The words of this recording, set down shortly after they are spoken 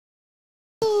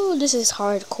this is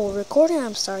Hardcore Recording.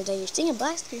 I'm sorry that you're seeing a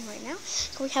black screen right now.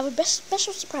 We have a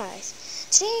special surprise.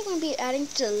 Today we're going to be adding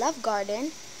to the Love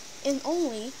Garden, and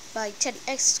only by Teddy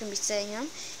X is going to be saying them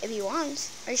if he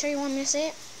wants. Are you sure you want me to say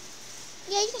it?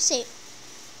 Yeah, you can say it.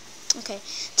 Okay.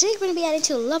 Today we're going to be adding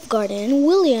to the Love Garden.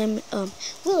 William,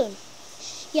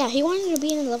 yeah, he wanted to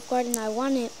be in the Love Garden. I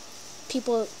wanted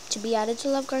people to be added to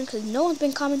the Love Garden because no one's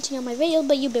been commenting on my videos,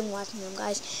 but you've been watching them,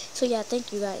 guys. So yeah,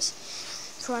 thank you guys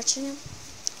for watching them.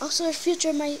 Also, there's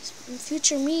future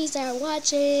me's that are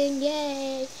watching,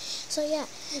 yay! So yeah,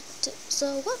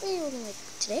 so what video we're gonna make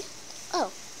today?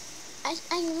 Oh, I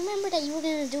remember that you were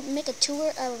gonna make a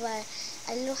tour of a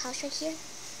little house right here.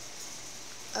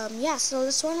 Yeah. So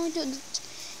why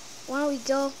don't we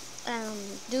go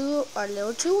do our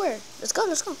little tour? Let's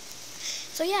go.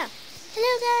 So yeah,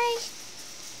 hello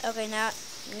guys. Okay, now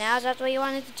is that what you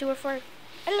wanted the tour for?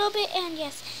 A little bit and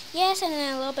yes, and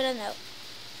then a little bit of no.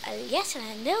 Yes, and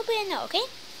a little bit of no, okay?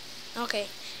 Okay.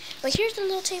 But here's the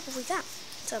little table we got.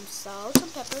 Some salt, some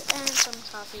pepper, and some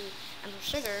coffee, and some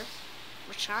sugar,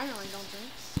 which I normally don't drink.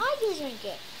 I do drink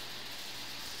it.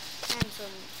 And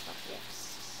some stuff, yes.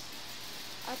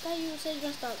 I thought you said you're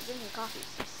going to start drinking coffee.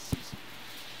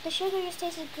 The sugar just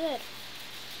tasted good.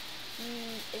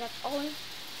 Is that all?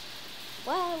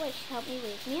 Well, wait, help me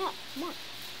wake me up. Come on.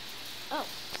 Oh.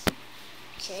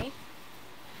 Okay.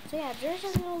 So yeah, there's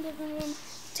a little living room.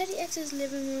 Teddy X's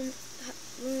living room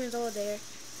is over there.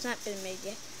 It's not been made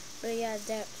yet. But yeah,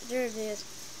 there it is.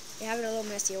 You have it a little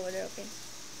messy over there, okay?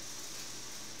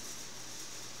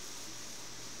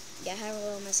 Yeah, I have it a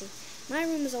little messy. My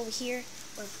room is over here.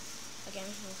 Or,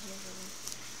 again,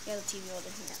 yeah, the TV over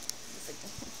there.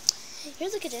 Yeah,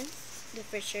 here's the kitchen. The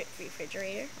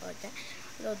refrigerator, all like that.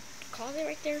 A little closet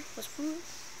right there was food.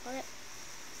 All that.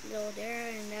 Little there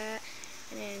and that.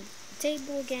 And then the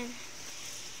table again.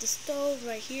 The stove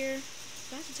right here.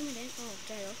 Do I have to zoom it in? Oh,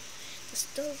 there you go. The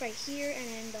stove right here, and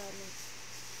then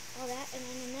all that, and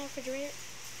then in the refrigerator,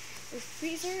 the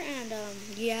freezer, and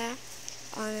yeah,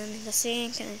 on the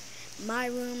sink, and my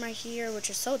room right here, which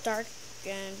is so dark,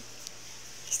 and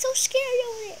it's so scary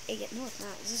over there. No, it's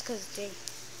not. It's just because it's big.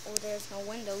 Over there's no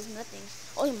windows, nothing.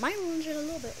 Oh, yeah, my room's just a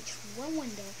little bit, just one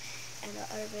window, and the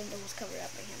other window was covered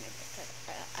up by him.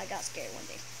 I got scared one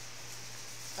day.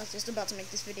 I was just about to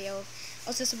make this video.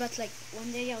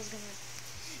 One day I was gonna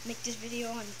make this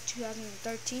video on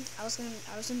 2013. I was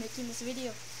making this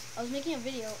video. I was making a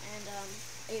video, and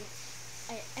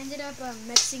I ended up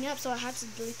messing up, so I had to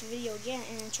delete the video again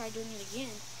and then try doing it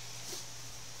again.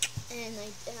 And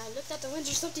I looked out the window,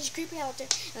 something's creepy out there,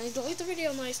 and I delete the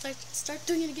video, and I start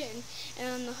doing it again.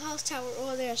 And the house tower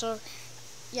over there. So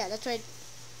yeah, that's right.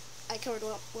 I covered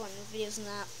one of the videos in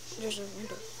that. There's a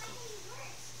window.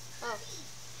 Oh.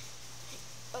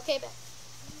 Okay, Beth.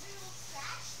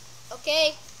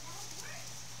 Okay.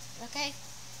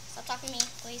 Stop talking to me,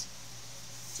 please.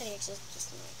 Teddy X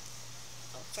just like,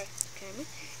 oh, sorry, the camera.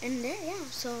 And there, yeah.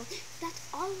 So that's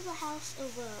all of the house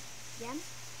of yeah.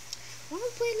 Why don't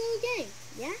we play a little game?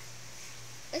 Yeah.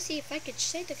 Let's see if I could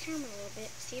shake the camera a little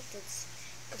bit. See if it's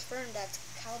confirmed that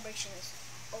calibration is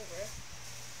over.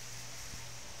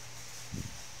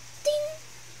 Ding.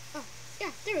 Oh,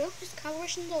 yeah. There we go. Just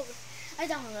calibration is over. I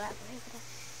downloaded that.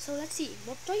 So let's see.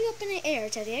 We'll throw you up in the air,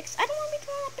 Teddy X. I don't want to be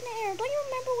thrown up in the air. Don't you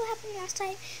remember what happened last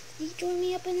time? Did you throw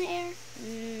me up in the air?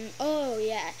 Oh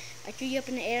yeah. I threw you up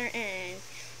in the air and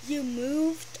you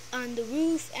moved on the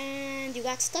roof and you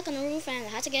got stuck on the roof and I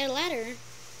had to get a ladder.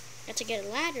 And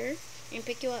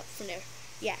pick you up from there.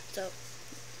 Yeah. So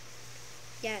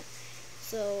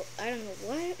I don't know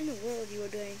what in the world you were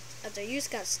doing after you just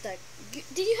got stuck.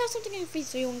 Did you have something in your feet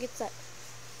so you won't get stuck?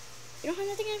 You don't have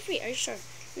nothing in your feet, are you sure?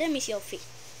 Let me see your feet.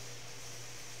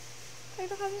 I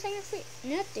don't have anything in your feet.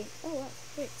 Nothing. Oh wow.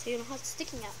 Wait, so you don't have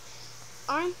sticking out.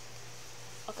 Arm?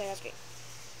 Okay, that's great.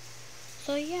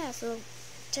 So yeah, so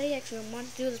Teddy X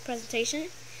wants to do this presentation.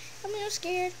 I'm a little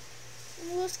scared.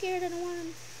 I don't want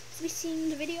him to be seeing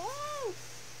the video. Oh!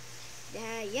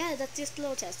 Yeah, that's just a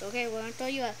little test. Okay, we're gonna throw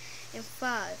you out in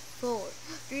 5, 4,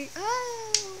 3.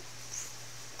 Oh!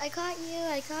 I caught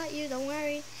you. Don't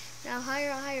worry. Now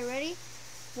higher. Ready?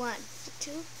 1,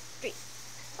 2, 3.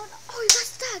 Oh no! Oh, you got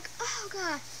stuck! Oh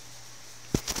god!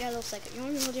 Yeah, a little second. You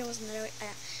only know there wasn't there.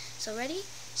 So ready,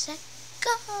 set,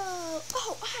 go!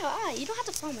 Oh, you don't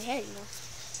have to fall on my head, you know.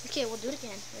 Okay, we'll do it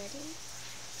again. Ready,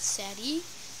 steady,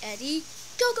 Eddie,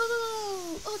 go!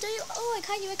 Oh, there you! Oh, I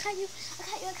caught you!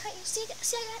 See,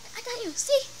 I got you!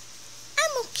 See,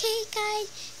 I'm okay,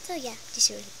 guys. So yeah, this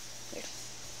is really weird.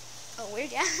 Oh,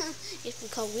 weird, yeah. It's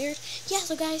called weird. Yeah,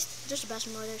 so guys, there's a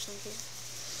bathroom over there, so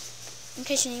in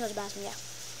case you need to go to the bathroom, yeah.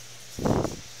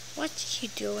 What are you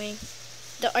doing?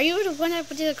 Are you the one that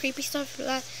did the creepy stuff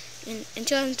in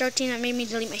 2013 that made me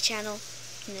delete my channel?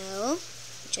 No.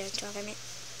 2012, I meant.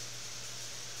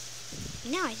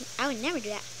 No, I would never do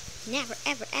that. Never,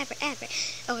 ever, ever, ever.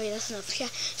 Okay, that's enough. Yeah.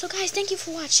 So, guys, thank you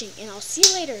for watching, and I'll see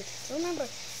you later. Remember,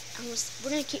 we're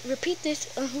gonna repeat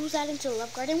this. Who's that into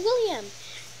Love Garden? William.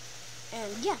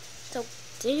 And yeah. So,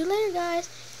 see you later, guys.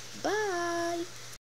 Bye.